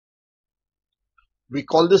We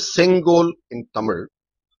call this Sengol in Tamil.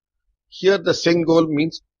 Here the Sengol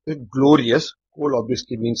means glorious. Gol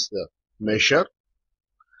obviously means the measure,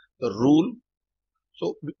 the rule.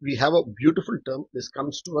 So we have a beautiful term. This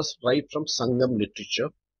comes to us right from Sangam literature,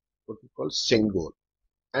 what we call Sengol.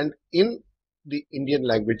 And in the Indian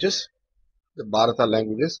languages, the Bharata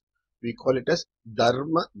languages, we call it as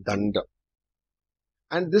Dharma Danda.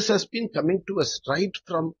 And this has been coming to us right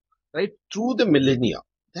through the millennia.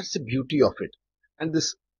 That's the beauty of it. And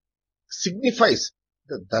this signifies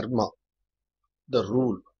the Dharma, the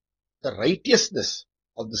rule, the righteousness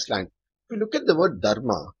of this land. If you look at the word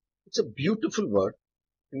Dharma, it's a beautiful word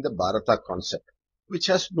in the Bharata concept, which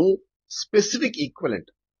has no specific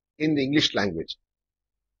equivalent in the English language.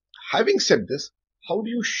 Having said this, how do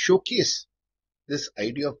you showcase this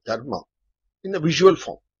idea of Dharma in a visual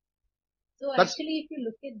form? So actually, if you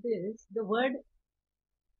look at this,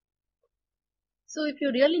 if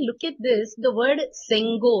you really look at this, the word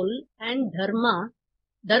Sengol and Dharma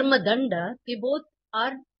Danda, they both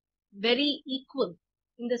are very equal.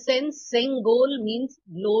 In the sense, Sengol means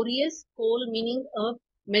glorious, Kol meaning a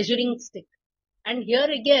measuring stick. And here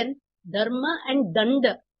again, Dharma and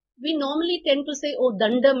Danda. We normally tend to say, oh,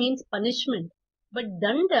 Danda means punishment. But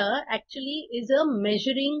Danda actually is a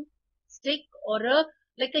measuring stick or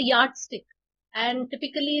like a yardstick, and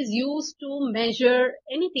typically is used to measure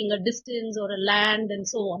anything, a distance or a land and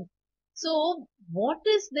so on. So what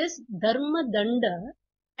is this Dharma Danda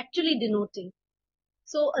actually denoting?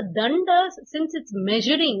 So a danda, since it's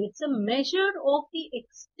measuring, it's a measure of the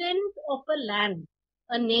extent of a land,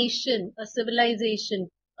 a nation, a civilization,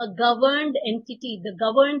 a governed entity, the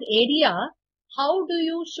governed area. How do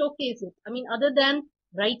you showcase it? I mean, other than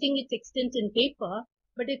writing its extent in paper,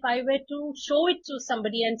 but if I were to show it to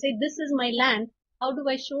somebody and say, this is my land, how do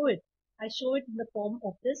I show it? I show it in the form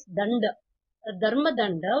of this danda, a dharma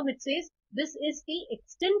danda, which says this is the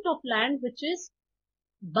extent of land which is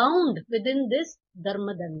bound within this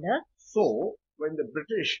dharma danda. So, when the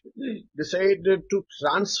British decided to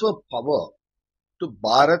transfer power to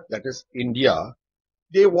Bharat, that is India,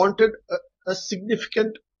 they wanted a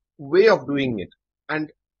significant way of doing it.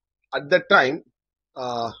 And at that time,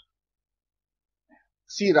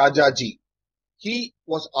 C. Rajaji, he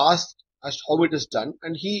was asked as how it is done,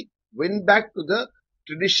 and he went back to the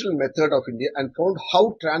traditional method of India and found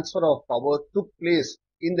how transfer of power took place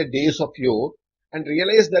in the days of yore, and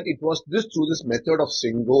realized that it was through this method of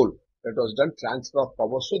Sengol that was done, transfer of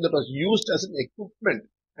power. So that was used as an equipment,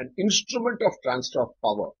 an instrument of transfer of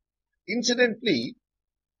power. Incidentally,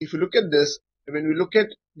 if you look at this, when we look at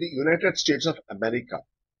the United States of America,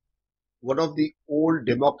 one of the old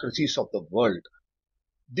democracies of the world,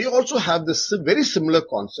 they also have this very similar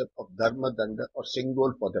concept of Dharma Danda or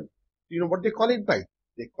Sengol for them. You know what they call it by?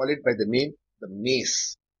 They call it by the name, the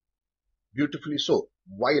mace. Beautifully so.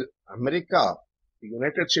 While America, the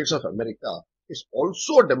United States of America, is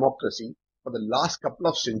also a democracy for the last couple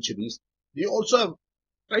of centuries, they also have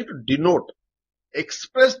tried to denote,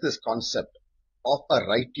 express this concept of a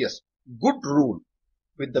righteous, good rule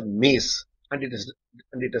with the mace, and it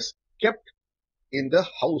is kept in the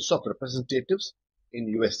House of Representatives in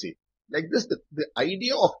USA. Like this, the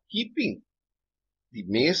idea of keeping the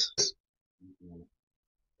mace,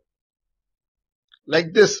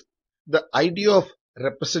 like this, the idea of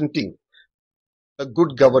representing a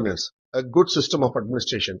good governance, a good system of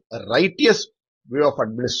administration, a righteous way of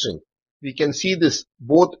administering. We can see this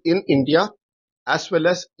both in India as well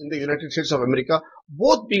as in the United States of America,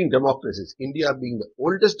 both being democracies. India being the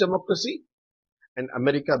oldest democracy and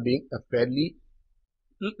America being a fairly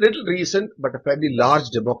little recent but a fairly large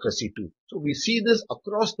democracy too. So we see this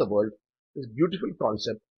across the world, this beautiful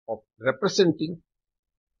concept of representing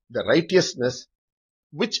the righteousness,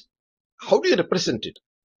 which, how do you represent it?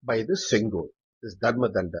 By this Sengol, this Dharma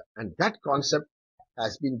Danda. And that concept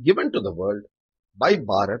has been given to the world by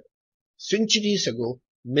Bharat centuries ago,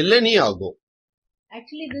 millennia ago.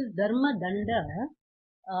 Actually, this Dharma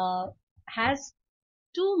Danda has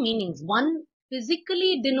two meanings. One,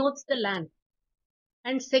 physically denotes the land.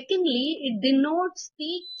 And secondly, it denotes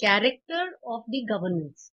the character of the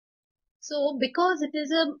governance. So, because it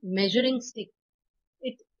is a measuring stick,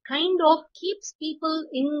 it kind of keeps people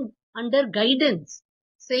under guidance,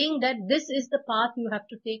 saying that this is the path you have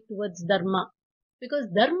to take towards Dharma. Because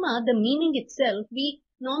Dharma, the meaning itself, we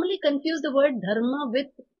normally confuse the word Dharma with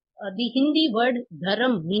the Hindi word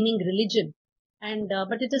Dharam, meaning religion. And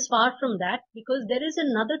but it is far from that, because there is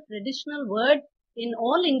another traditional word in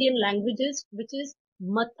all Indian languages, which is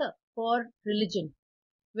Mata, for religion.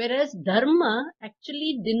 Whereas Dharma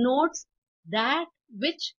actually denotes that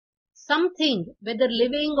which something, whether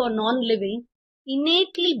living or non-living,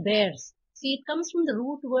 innately bears. See, it comes from the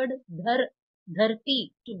root word dharti,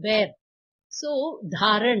 to bear. So,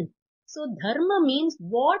 dharan. So, dharma means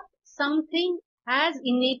what something has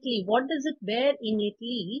innately. What does it bear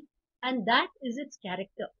innately? And that is its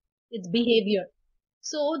character, its behavior.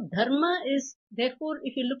 So, dharma is, therefore,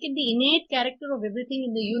 if you look at the innate character of everything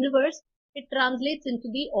in the universe, it translates into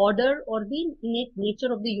the order or the innate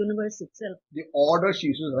nature of the universe itself. The order, she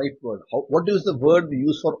uses the right word. What is the word we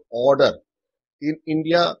use for order? In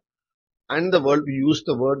India and the world, we use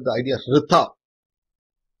the idea rita,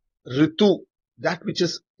 ritu, that which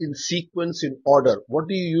is in sequence, in order. What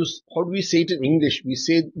do you use? How do we say it in English? We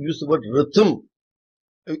use the word rhythm.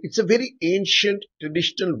 It's a very ancient,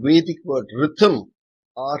 traditional Vedic word, rhythm,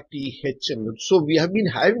 R-T-H-M. So we have been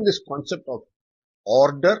having this concept of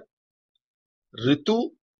order,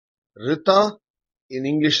 ritu, rita, in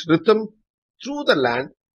English rhythm, through the land,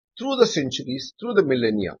 through the centuries, through the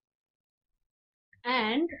millennia.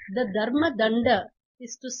 And the Dharma Danda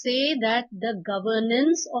is to say that the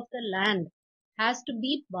governance of the land has to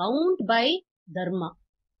be bound by Dharma.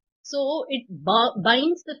 So it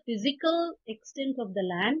binds the physical extent of the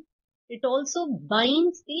land. It also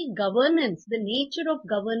binds the governance, the nature of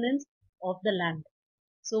governance of the land.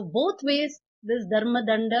 So both ways, this Dharma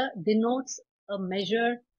Danda denotes a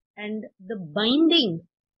measure and the binding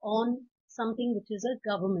on something which is a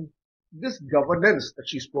government. This governance that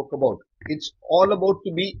she spoke about, it's all about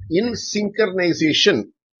to be in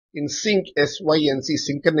synchronization, in sync, S-Y-N-C,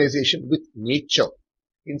 synchronization with nature,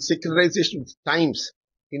 in synchronization with times,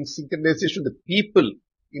 in synchronization with the people,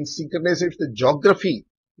 in synchronization with the geography,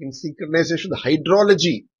 in synchronization with the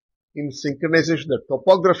hydrology, in synchronization with the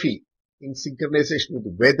topography, in synchronization with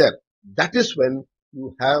the weather. That is when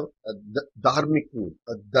you have a dharmic rule,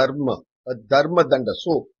 a dharma danda.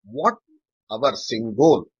 So what our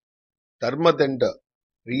Sengol Dharma Danda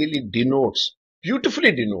really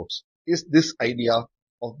beautifully denotes, is this idea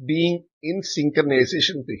of being in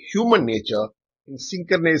synchronization with the human nature, in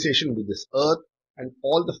synchronization with this earth and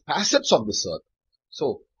all the facets of this earth.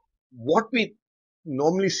 So what we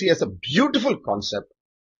normally see as a beautiful concept,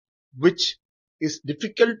 which is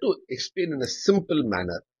difficult to explain in a simple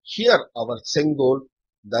manner, here our Sengol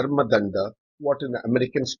Dharma Danda, what in the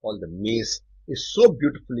Americans call the mace, is so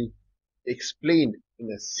beautifully explained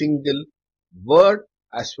in a single word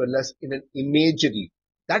as well as in an imagery.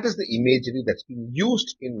 That is the imagery that's been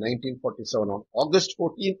used in 1947, on August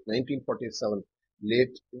 14th, 1947,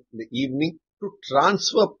 late in the evening, to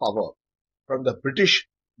transfer power from the British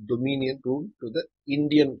dominion rule to the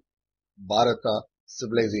Indian Bharata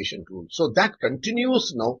civilization rule. So that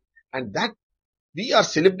continues now, and that we are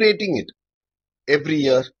celebrating it every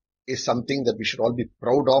year is something that we should all be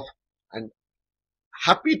proud of and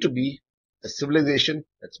happy to be a civilization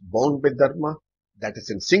that's bound by Dharma, that is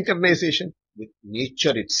in synchronization with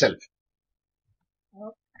nature itself.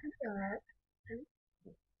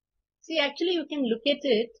 See, actually, you can look at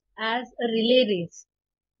it as a relay race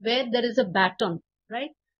where there is a baton, right?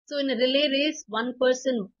 So in a relay race, one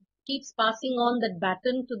person keeps passing on that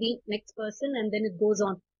baton to the next person and then it goes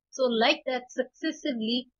on. So like that,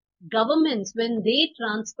 successively, governments, when they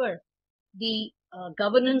transfer the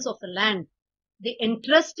governance of the land, they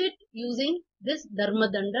entrust it using this Dharma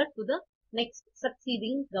Danda to the next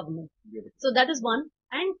succeeding government. So that is one.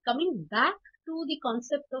 And coming back to the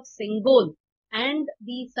concept of Sengol and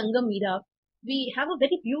the Sangamira, we have a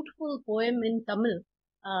very beautiful poem in Tamil.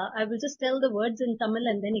 I will just tell the words in Tamil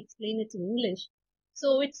and then explain it in English.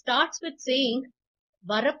 So it starts with saying,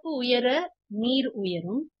 Varappu uyara neer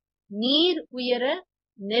uyarum, neer uyara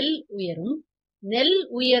nel uyarum, nel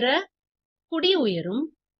uyara kudi uyarum,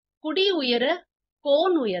 kudi uyara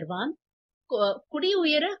kon uyarvan, kudi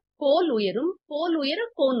uyara kol uyarum, kol uyara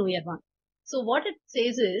kon uyarvan. So what it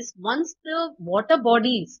says is, once the water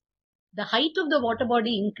bodies, the height of the water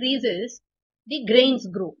body increases, the grains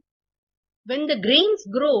grow. When the grains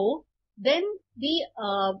grow, then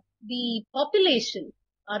the population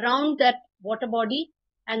around that water body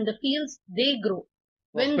and the fields, they grow.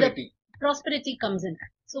 When the prosperity comes in.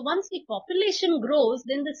 So once the population grows,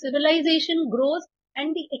 then the civilization grows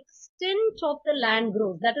and the extent of the land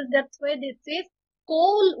grows. That's why it says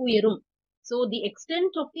kol uyarum. So the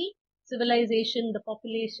extent of the civilization, the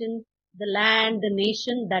population, the land, the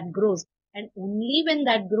nation, that grows. And only when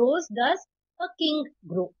that grows does a king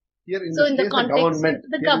grow. Here in this case,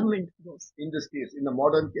 the government grows. In this case, in the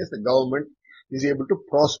modern case, the government is able to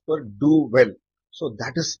prosper, do well. So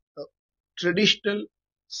that is a traditional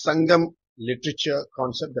Sangam literature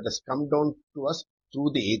concept that has come down to us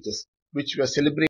through the ages, which we are celebrating.